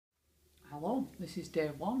Hello, this is day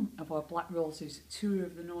one of our Black Roses tour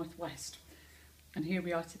of the Northwest, and here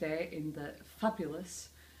we are today in the fabulous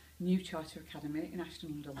new Charter Academy in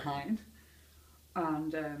Hesmondhalgh,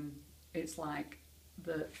 and it's like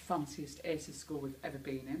the fanciest ACES school we've ever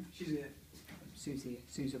been in. She's here.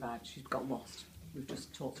 Sue's arrived, she's got lost, we've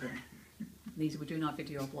just talked to her. We're doing our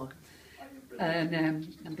video blog,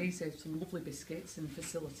 and these are some lovely biscuits and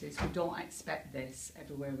facilities. We don't expect this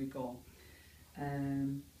everywhere we go.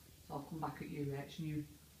 So I'll come back at you, Rach, and you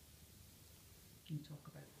talk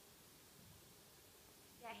about it.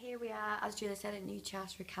 Yeah, here we are, as Julie said, at New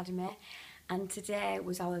Charter Academy, and today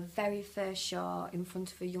was our very first show in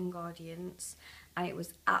front of a young audience, and it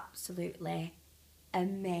was absolutely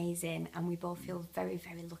amazing, and we both feel very,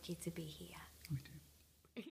 very lucky to be here.